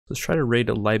Let's try to raid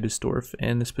a Leibesdorf,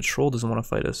 and this patrol doesn't want to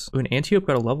fight us. Ooh, an Antiope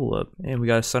got a level up, and we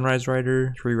got a Sunrise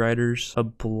Rider, 3 riders, a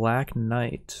Black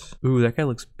Knight. Ooh, that guy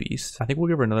looks beast. I think we'll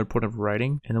give her another point of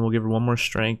riding, and then we'll give her 1 more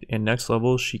strength, and next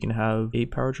level she can have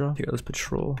 8 power draw. Take out this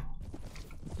patrol.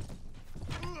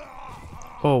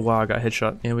 Oh wow, I got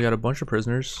headshot. And we got a bunch of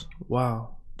prisoners.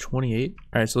 Wow. 28.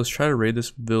 All right, so let's try to raid this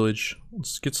village.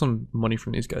 Let's get some money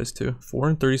from these guys too.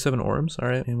 437 orms. All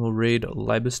right, and we'll raid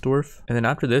Leibesdorf. And then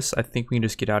after this, I think we can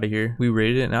just get out of here. We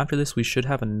raided it, and after this, we should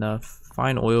have enough.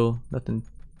 Fine oil, nothing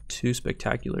too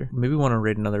spectacular. Maybe we want to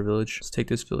raid another village. Let's take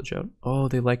this village out. Oh,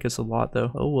 they like us a lot though.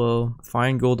 Oh well.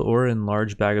 Fine gold ore and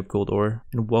large bag of gold ore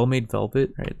and well-made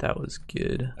velvet. All right, that was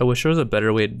good. I wish there was a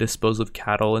better way to dispose of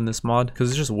cattle in this mod, because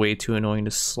it's just way too annoying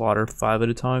to slaughter 5 at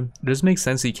a time. It doesn't make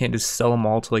sense that you can't just sell them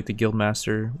all to like the guild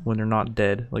master when they're not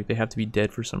dead. Like they have to be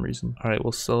dead for some reason. All right,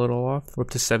 we'll sell it all off. We're up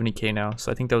to 70k now, so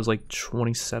I think that was like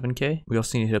 27k. We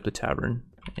also need to hit up the tavern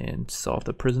and sell off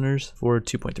the prisoners for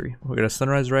 2.3. We got a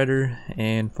Sunrise Rider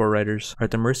and 4 riders. All right,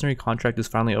 the mercenary contract is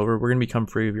finally over. We're gonna become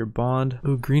free of your bond.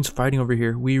 Oh, Green's fighting over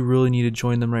here. We really need to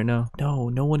join them right now. No,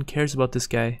 no one cares about this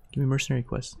guy. Give me mercenary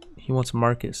quest. He wants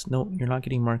Marcus. No, you're not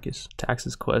getting Marcus.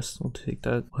 Taxes quest. We'll take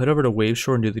that. We'll head over to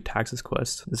Waveshore and do the taxes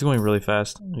quest. This is going really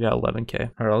fast. We got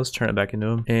 11k. All right, let's turn it back into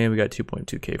him. And we got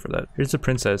 2.2k for that. Here's the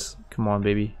princess. Come on,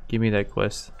 baby. Give me that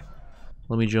quest.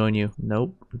 Let me join you.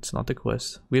 Nope, it's not the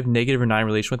quest. We have -9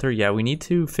 relation with her. Yeah, we need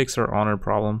to fix our honor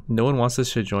problem. No one wants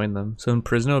us to join them. So in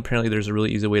Perisno, apparently there's a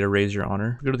really easy way to raise your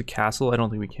honor. Go to the castle. I don't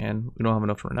think we can. We don't have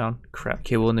enough renown. Crap.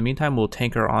 Okay, well in the meantime, we'll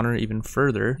tank our honor even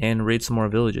further and raid some more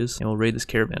villages. And we'll raid this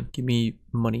caravan. Give me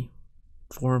money.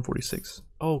 446.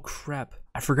 Oh crap.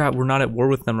 I forgot we're not at war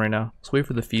with them right now. Let's wait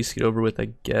for the feast to get over with,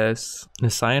 I guess.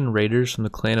 Nisaean raiders from the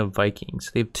clan of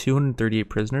Vikings. They have 238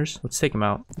 prisoners. Let's take them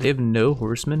out. They have no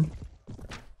horsemen.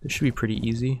 This should be pretty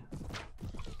easy.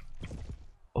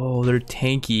 Oh, they're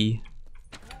tanky.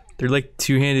 They're like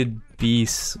two-handed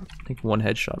beasts. I think 1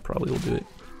 headshot probably will do it.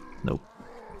 Nope.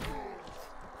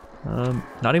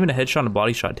 Not even a headshot and a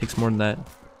body shot. It takes more than that.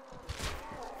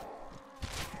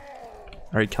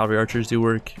 Alright, cavalry archers do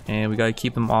work. And we gotta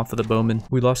keep them off of the bowmen.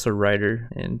 We lost a rider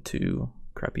and 2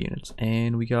 crappy units,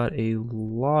 and we got a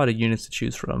lot of units to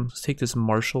choose from. Let's take this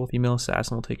marshal, female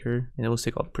assassin, we'll take her, and then let's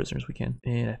take all the prisoners we can.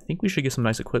 And I think we should get some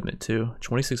nice equipment too.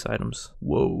 26 items.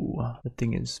 Whoa, that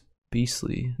thing is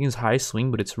beastly. It has high swing,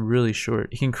 but it's really short.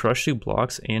 It can crush through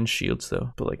blocks and shields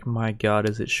though, but like my god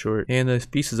is it short. And the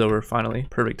feast is over finally.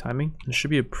 Perfect timing. There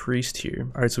should be a priest here.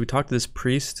 All right, so we talk to this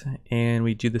priest and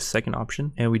we do the second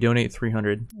option and we donate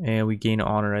 300 and we gain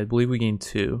honor. I believe we gain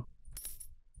 2.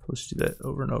 Let's do that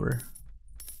over and over.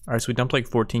 Alright, so we dumped like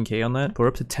 14k on that, but we're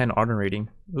up to 10 honor rating.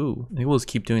 Ooh, I think we'll just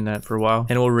keep doing that for a while.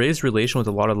 And we'll raise relation with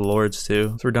a lot of the lords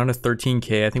too. So we're down to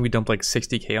 13k. I think we dumped like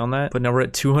 60k on that, but now we're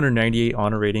at 298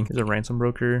 honor rating. There's a ransom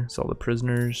broker, sell the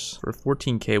prisoners for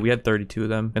 14k. We had 32 of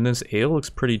them. And this ale looks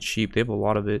pretty cheap. They have a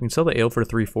lot of it. We can sell the ale for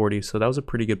 340, so that was a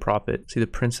pretty good profit. See the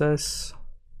princess?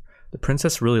 The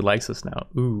princess really likes us now.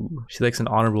 Ooh, she likes an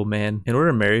honorable man. In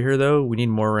order to marry her though, we need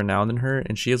more renown than her,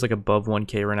 and she has like above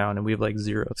 1k renown and we have like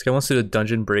 0. This guy wants to do a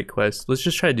dungeon break quest. Let's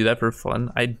just try to do that for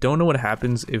fun. I don't know what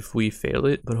happens if we fail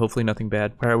it, but hopefully nothing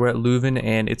bad. All right, we're at Leuven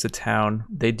and it's a town.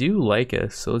 They do like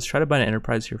us, so let's try to buy an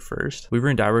enterprise here first. Weaver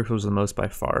and Dyeworks was the most by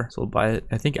far, so we'll buy it.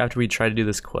 I think after we try to do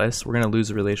this quest, we're gonna lose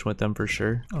a relation with them for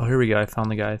sure. Oh, here we go. I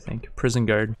found the guy, I think. Prison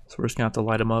guard. So we're just gonna have to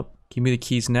light him up. Give me the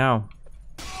keys now.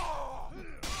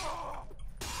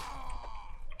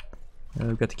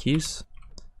 We've got the keys.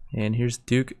 And here's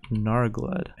Duke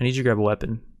Narglad. I need you to grab a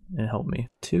weapon and help me.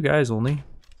 2 guys only.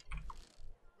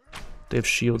 They have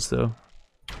shields though.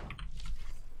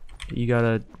 You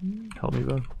gotta help me,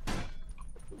 bud.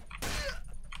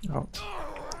 Out.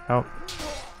 Out.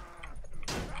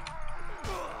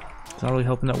 It's not really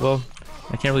helping that well.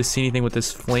 I can't really see anything with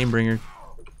this flame bringer.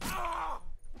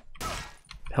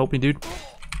 Help me, dude.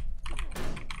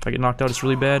 If I get knocked out, it's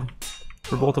really bad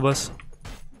for both of us.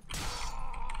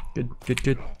 Good, good,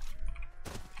 good.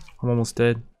 I'm almost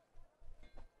dead.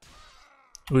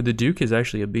 Ooh, the Duke is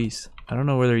actually a beast. I don't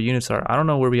know where their units are. I don't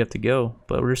know where we have to go,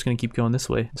 but we're just gonna keep going this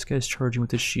way. This guy's charging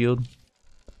with his shield.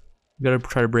 We gotta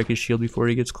try to break his shield before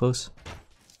he gets close.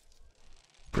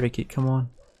 Break it, come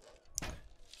on.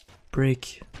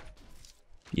 Break.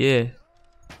 Yeah.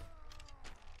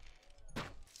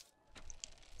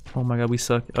 Oh my god, we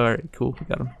suck. Alright, cool, we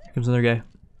got him. Here comes another guy.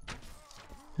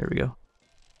 There we go.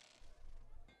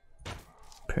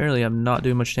 Apparently I'm not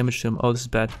doing much damage to him. Oh, this is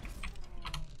bad.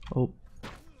 Oh.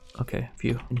 Okay,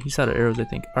 phew. And he's out of arrows, I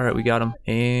think. Alright, we got him.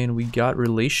 And we got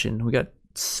relation. We got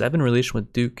 7 relation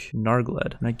with Duke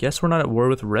Nargled. And I guess we're not at war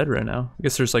with Red right now. I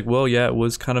guess there's like, well, yeah, it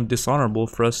was kind of dishonorable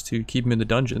for us to keep him in the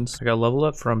dungeons. I got a level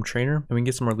up from trainer and we can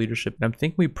get some more leadership. And I'm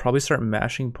thinking we probably start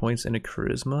mashing points into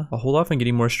charisma. I'll hold off on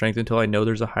getting more strength until I know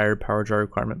there's a higher power jar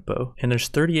requirement bow. And there's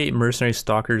 38 mercenary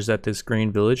stalkers at this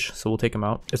green village, so we'll take them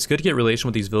out. It's good to get relation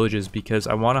with these villages because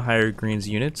I want to hire green's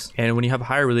units. And when you have a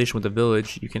higher relation with the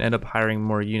village, you can end up hiring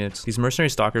more units. These mercenary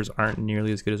stalkers aren't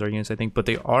nearly as good as our units, I think, but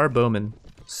they are bowmen.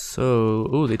 So,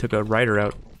 oh, they took a rider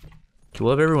out. Okay,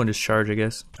 we'll have everyone just charge, I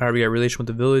guess. All right, we got relation with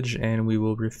the village, and we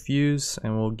will refuse,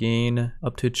 and we'll gain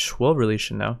up to 12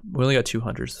 relation now. We only got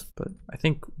 200s, but I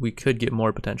think we could get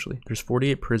more potentially. There's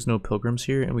 48 Perisno pilgrims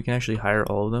here, and we can actually hire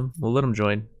all of them. We'll let them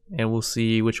join, and we'll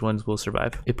see which ones will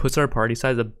survive. It puts our party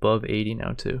size above 80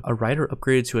 now too. A rider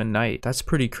upgraded to a knight. That's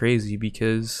pretty crazy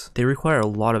because they require a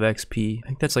lot of XP. I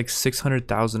think that's like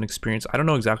 600,000 experience. I don't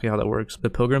know exactly how that works. The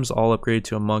pilgrims all upgraded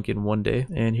to a monk in one day.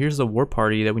 And here's the war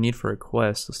party that we need for a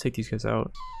quest. Let's take these guys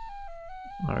out.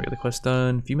 All right, get the quest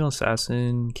done. Female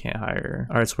assassin, can't hire.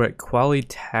 All right, so we're at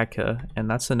Qualitaka, and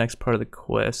that's the next part of the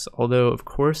quest. Although, of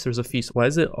course, there's a feast. Why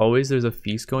is it always there's a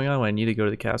feast going on when I need to go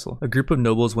to the castle? A group of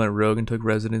nobles went rogue and took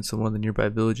residence in one of the nearby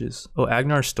villages. Oh,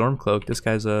 Agnar Stormcloak. This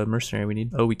guy's a mercenary we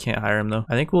need. Oh, we can't hire him though.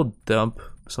 I think we'll dump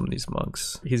some of these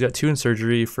monks. He's got 2 in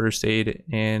surgery, first aid,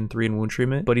 and 3 in wound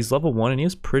treatment, but he's level 1 and he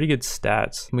has pretty good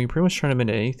stats. We can pretty much turn him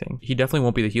into anything. He definitely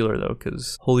won't be the healer though,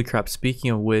 because holy crap, speaking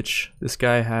of which, this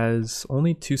guy has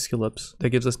only 2 skill ups. That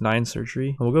gives us 9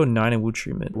 surgery, and we'll go 9 in wound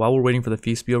treatment. While we're waiting for the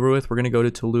feast to be over with, we're gonna go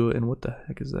to Tulua, and what the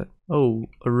heck is that? Oh,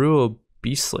 Arua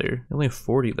Beast Slayer. They only have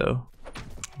 40 though.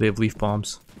 They have leaf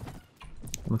bombs.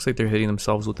 It looks like they're hitting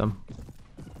themselves with them.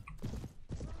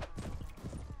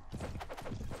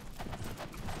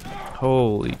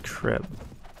 Holy crap.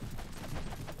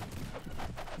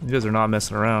 You guys are not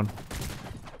messing around.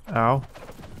 Ow.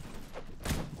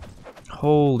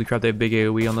 Holy crap, they have big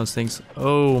AoE on those things.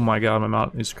 Oh my god, my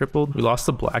mount is crippled. We lost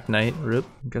the Black Knight. Rip.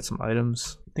 Got some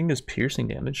items. I think there's piercing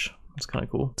damage. That's kind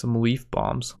of cool. Some leaf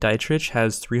bombs. Dietrich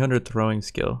has 300 throwing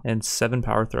skill and 7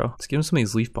 power throw. Let's give him some of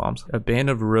these leaf bombs. A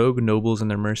band of rogue nobles and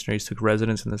their mercenaries took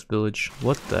residence in this village.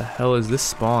 What the hell is this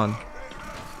spawn?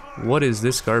 What is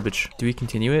this garbage? Do we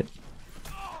continue it?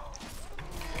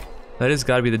 That has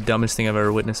got to be the dumbest thing I've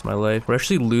ever witnessed in my life. We're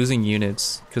actually losing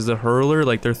units because the hurler,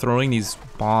 like, they're throwing these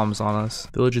bombs on us.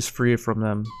 Village is free from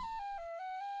them.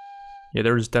 Yeah,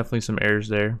 there was definitely some errors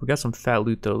there. We got some fat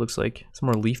loot though, it looks like. Some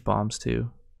more leaf bombs too.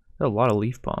 Got a lot of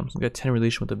leaf bombs. We got 10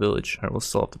 relation with the village. All right, we'll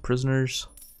sell off the prisoners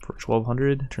for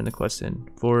 1200. Turn the quest in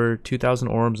for 2000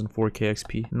 orms and 4k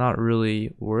XP. Not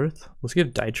really worth. Let's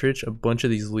give Dietrich a bunch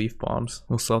of these leaf bombs.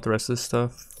 We'll sell off the rest of this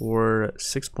stuff for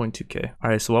 6.2k.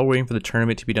 All right, so while we're waiting for the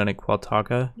tournament to be done at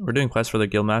Qualitaka, we're doing quests for the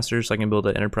guildmasters so I can build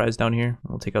an enterprise down here.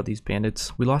 We'll take out these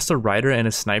bandits. We lost a rider and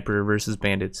a sniper versus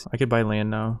bandits. I could buy land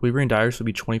now. Weavering Dyers would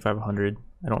be 2500.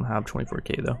 I don't have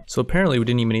 24k though. So apparently we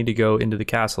didn't even need to go into the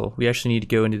castle. We actually need to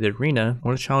go into the arena. I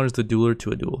want to challenge the dueler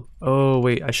to a duel. Oh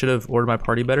wait, I should have ordered my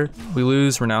party better. We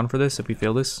lose renown for this if we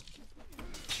fail this.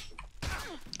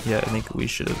 Yeah, I think we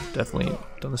should have definitely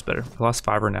done this better. I lost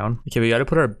 5 renown. Okay, we got to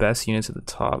put our best units at the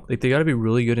top. Like, they got to be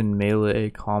really good in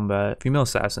melee combat. Female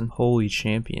assassin, holy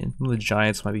champion. Some of the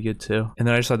giants might be good too. And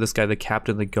then I just saw this guy, the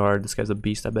captain of the guard. This guy's a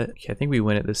beast, I bet. Okay, I think we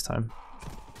win it this time.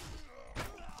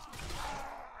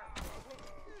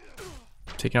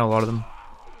 Taking out a lot of them.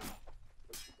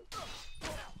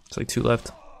 It's like 2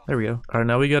 left. There we go. All right,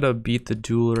 now we gotta beat the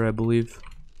dueler, I believe.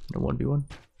 In a 1v1.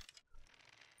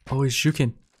 Oh, he's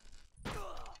juking.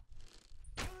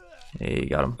 Hey,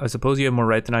 got him. I suppose you have more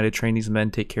right than I to train these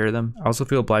men, take care of them. I also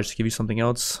feel obliged to give you something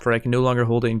else, for I can no longer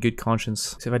hold it in good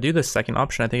conscience. So if I do the second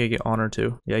option, I think I get honor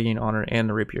too. Yeah, I gain honor and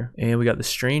the rapier. And we got the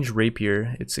Strange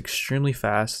Rapier. It's extremely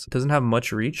fast. It doesn't have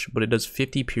much reach, but it does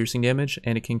 50 piercing damage,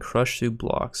 and it can crush through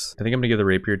blocks. I think I'm gonna give the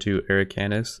rapier to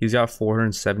Ericanis. He's got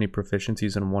 470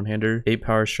 proficiencies in one-hander, 8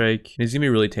 power strike, and he's gonna be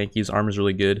really tanky. His armor's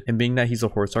really good. And being that he's a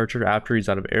horse archer, after he's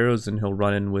out of arrows, then he'll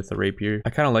run in with the rapier. I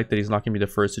kind of like that he's not gonna be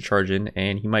the first to charge in,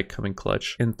 and he might come in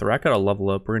clutch. And Thrak got a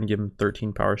level up. We're gonna give him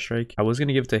 13 power strike. I was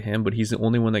gonna give it to him, but he's the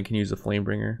only one that can use the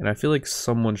Flamebringer, and I feel like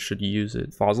someone should use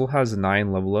it. Fossil has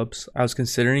 9 level ups. I was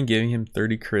considering giving him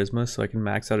 30 charisma so I can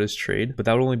max out his trade, but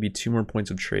that would only be 2 more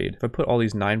points of trade. If I put all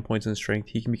these 9 points in strength,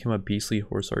 he can become a beastly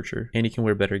horse archer, and he can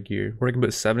wear better gear. Or I can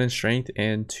put 7 in strength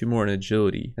and 2 more in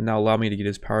agility, and that'll allow me to get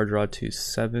his power draw to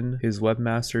 7, his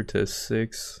webmaster to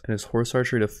 6, and his horse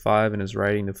archery to 5, and his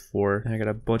riding to 4. And I got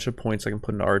a bunch of points I can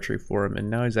put into archery for him, and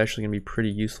now he's actually actually gonna be pretty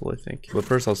useful, I think. But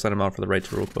first I'll send him out for the right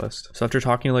to rule quest. So after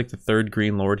talking to like the 3rd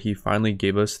Green Lord, he finally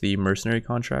gave us the mercenary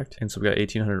contract, and so we got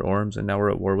 1800 orms, and now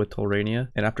we're at war with Tolrania.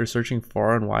 And after searching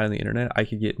far and wide on the internet, I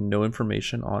could get no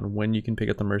information on when you can pick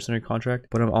up the mercenary contract,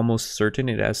 but I'm almost certain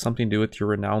it has something to do with your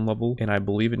renown level, and I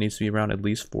believe it needs to be around at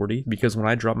least 40, because when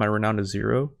I dropped my renown to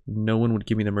 0, no one would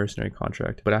give me the mercenary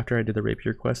contract. But after I did the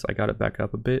rapier quest, I got it back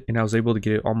up a bit, and I was able to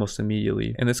get it almost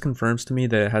immediately. And this confirms to me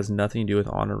that it has nothing to do with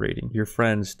honor rating. Your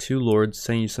friends, 2 lords,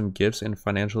 send you some gifts and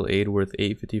financial aid worth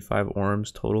 855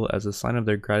 orms total as a sign of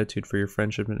their gratitude for your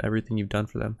friendship and everything you've done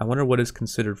for them. I wonder what is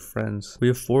considered friends. We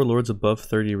have 4 lords above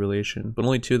 30 relation, but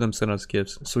only 2 of them sent us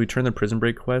gifts. So we turned the prison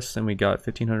break quests and we got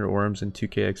 1500 orms and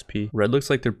 2k XP. Red looks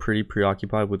like they're pretty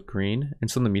preoccupied with green, and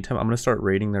so in the meantime I'm going to start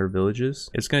raiding their villages.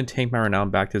 It's going to tank my renown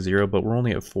back to 0, but we're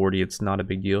only at 40. It's not a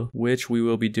big deal, which we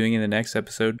will be doing in the next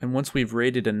episode. And once we've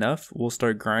raided enough, we'll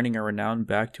start grinding our renown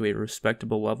back to a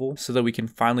respectable level so that we can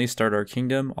finally start our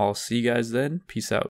kingdom. I'll see you guys then. Peace out.